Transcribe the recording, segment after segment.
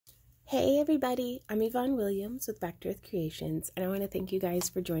Hey everybody, I'm Yvonne Williams with Back to Earth Creations, and I want to thank you guys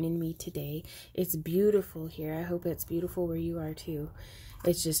for joining me today. It's beautiful here. I hope it's beautiful where you are too.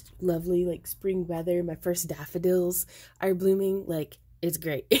 It's just lovely, like spring weather. My first daffodils are blooming. Like, it's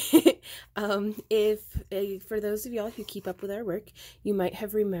great. For those of y'all who keep up with our work, you might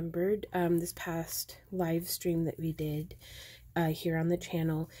have remembered this past live stream that we did here on the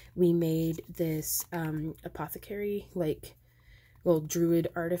channel. We made this apothecary, druid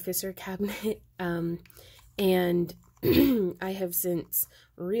artificer cabinet, and I have since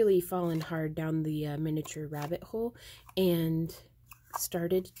really fallen hard down the miniature rabbit hole and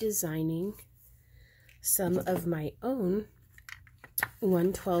started designing some of my own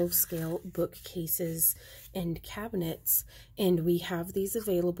 1/12 scale bookcases and cabinets, and we have these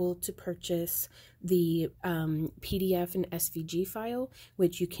available to purchase. The PDF and SVG file,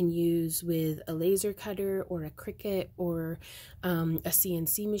 which you can use with a laser cutter or a Cricut or a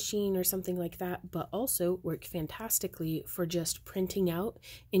CNC machine or something like that, but also work fantastically for just printing out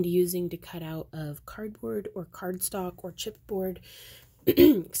and using to cut out of cardboard or cardstock or chipboard.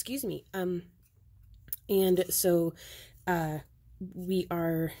 Excuse me. And so we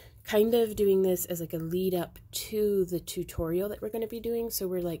are kind of doing this as like a lead up to the tutorial that we're going to be doing. So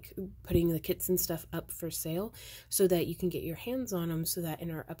we're like putting the kits and stuff up for sale so that you can get your hands on them, so that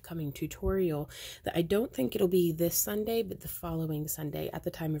in our upcoming tutorial, that I don't think it'll be this Sunday, but the following Sunday at the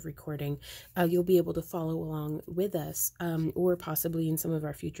time of recording, you'll be able to follow along with us, or possibly in some of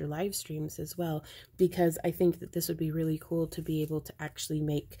our future live streams as well, because I think that this would be really cool to be able to actually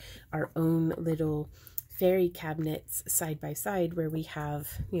make our own little fairy cabinets side by side, where we have,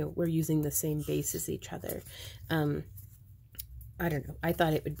 we're using the same base as each other. I don't know, I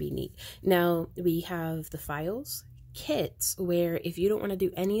thought it would be neat. Now we have the files kits, where if you don't want to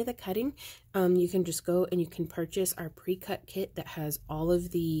do any of the cutting, you can just go and you can purchase our pre-cut kit that has all of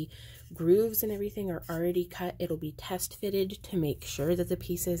the grooves and everything are already cut. It'll be test fitted to make sure that the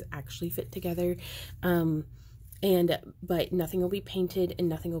pieces actually fit together, but nothing will be painted and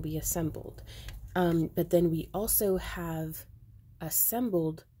nothing will be assembled. But then we also have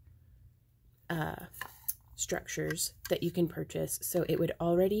assembled structures that you can purchase. So it would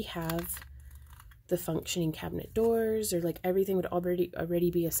already have the functioning cabinet doors, or like everything would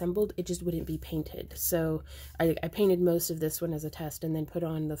already be assembled. It just wouldn't be painted. So I painted most of this one as a test and then put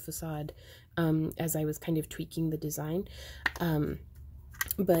on the facade as I was kind of tweaking the design.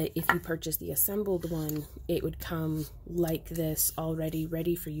 But if you purchase the assembled one, it would come like this, already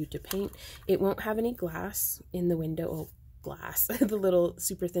ready for you to paint. It won't have any glass in the window. Oh, glass, the little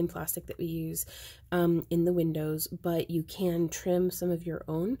super thin plastic that we use in the windows, but you can trim some of your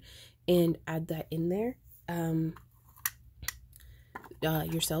own and add that in there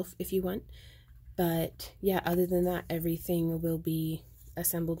yourself if you want. But yeah, other than that, everything will be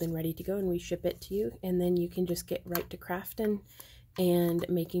assembled and ready to go, and we ship it to you, and then you can just get right to crafting and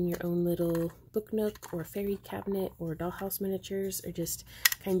making your own little book nook or fairy cabinet or dollhouse miniatures, or just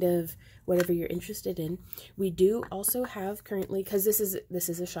kind of whatever you're interested in. We do also have currently, because this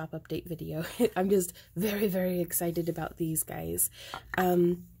is a shop update video, I'm just very, very excited about these guys.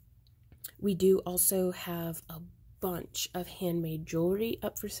 We do also have a bunch of handmade jewelry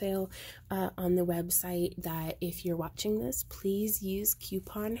up for sale on the website, that if you're watching this, please use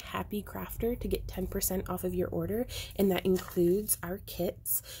coupon Happy Crafter to get 10% off of your order, and that includes our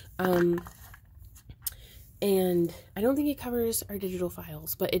kits. And I don't think it covers our digital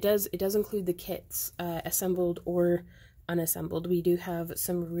files, but it does include the kits, assembled or unassembled. We do have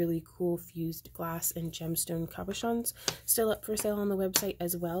some really cool fused glass and gemstone cabochons still up for sale on the website,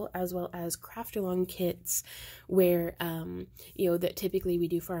 as well as craft along kits, where that typically we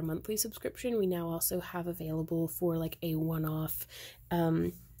do for our monthly subscription. We now also have available for like a one-off.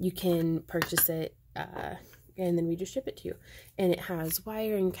 You can purchase it and then we just ship it to you, and it has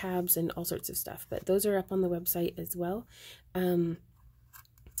wire and cabs and all sorts of stuff, but those are up on the website as well.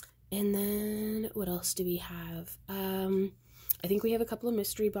 And then what else do we have? I think we have a couple of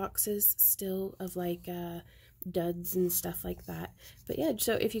mystery boxes still of like duds and stuff like that. But yeah,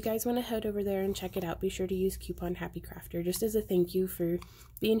 so if you guys want to head over there and check it out, be sure to use coupon Happy Crafter, just as a thank you for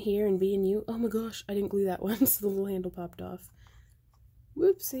being here and being you. Oh my gosh, I didn't glue that once. The little handle popped off.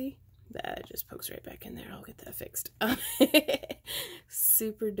 Whoopsie. That just pokes right back in there. I'll get that fixed.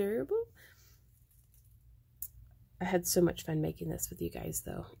 Super durable. I had so much fun making this with you guys,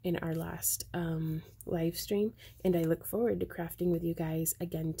 though, in our last live stream, and I look forward to crafting with you guys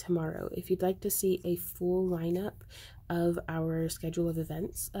again tomorrow. If you'd like to see a full lineup of our schedule of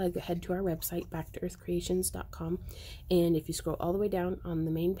events, head to our website, backtoearthcreations.com, and if you scroll all the way down on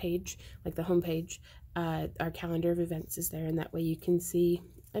the main page, like the home page, our calendar of events is there, and that way you can see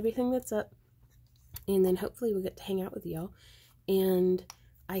everything that's up, and then hopefully we'll get to hang out with y'all. And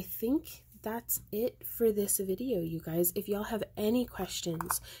I think that's it for this video, you guys. If y'all have any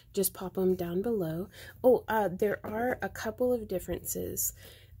questions, just pop them down below. Oh, there are a couple of differences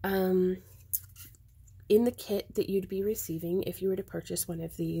in the kit that you'd be receiving if you were to purchase one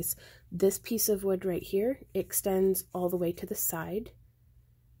of these. This piece of wood right here extends all the way to the side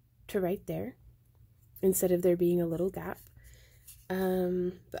to right there, instead of there being a little gap.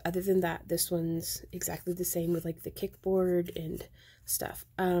 But other than that, this one's exactly the same with like the kickboard and stuff.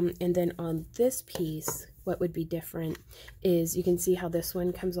 And then on this piece, what would be different is you can see how this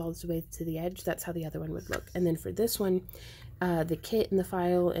one comes all the way to the edge. That's how the other one would look. And then for this one, the kit and the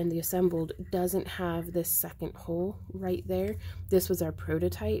file and the assembled doesn't have this second hole right there. This was our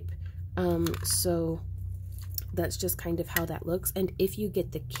prototype. So that's just kind of how that looks. And if you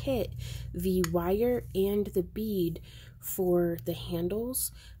get the kit, the wire and the bead for the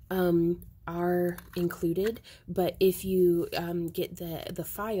handles are included. But if you get the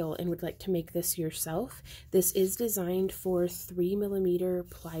file and would like to make this yourself, this is designed for 3mm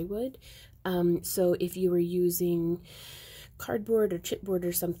plywood. So if you were using cardboard or chipboard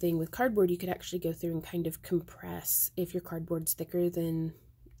or something, with cardboard you could actually go through and kind of compress. If your cardboard's thicker than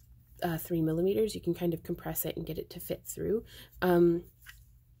 3mm, you can kind of compress it and get it to fit through.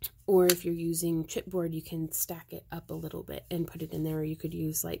 Or if you're using chipboard, you can stack it up a little bit and put it in there, or you could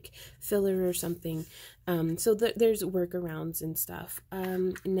use like filler or something. So there's workarounds and stuff.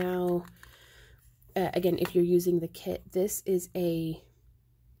 Now, again, if you're using the kit, this is a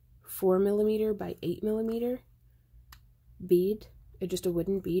 4mm by 8mm bead, just a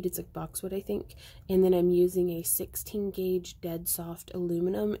wooden bead. It's like boxwood, I think. And then I'm using a 16 gauge dead soft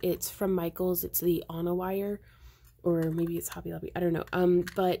aluminum. It's from Michaels. It's the On-A-Wire, or maybe it's Hobby Lobby, I don't know.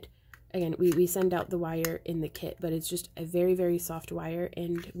 But again, we send out the wire in the kit, but it's just a very, very soft wire,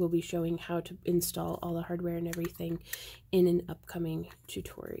 and we'll be showing how to install all the hardware and everything in an upcoming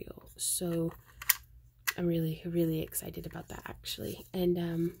tutorial. So I'm really, really excited about that, actually.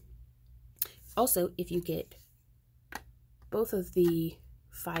 And also, if you get both of the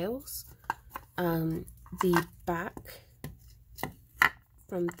files, the back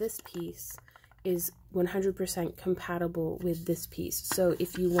from this piece is 100% compatible with this piece. So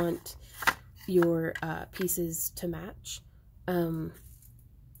if you want your pieces to match, you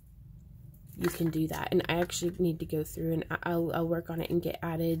can do that. And I actually need to go through and I'll work on it and get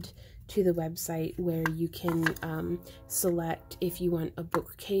added to the website, where you can select if you want a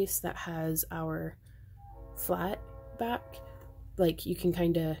bookcase that has our flat back. Like, you can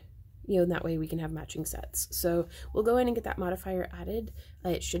kind of, you know, that way we can have matching sets. So we'll go in and get that modifier added.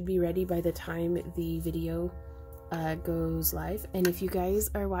 It should be ready by the time the video goes live. And if you guys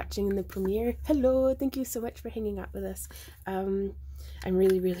are watching the premiere, hello, thank you so much for hanging out with us. I'm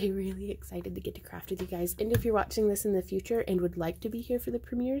really, really, really excited to get to craft with you guys. And if you're watching this in the future and would like to be here for the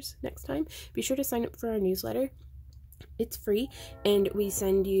premieres next time, be sure to sign up for our newsletter. It's free, and we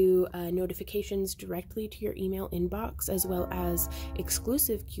send you notifications directly to your email inbox, as well as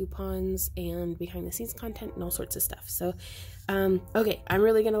exclusive coupons and behind the scenes content and all sorts of stuff. So okay, I'm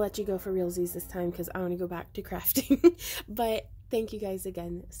really gonna let you go for realsies this time, because I want to go back to crafting. But thank you guys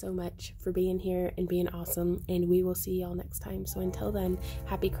again so much for being here and being awesome, and we will see y'all next time. So until then,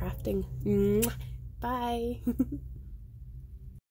 happy crafting. Bye.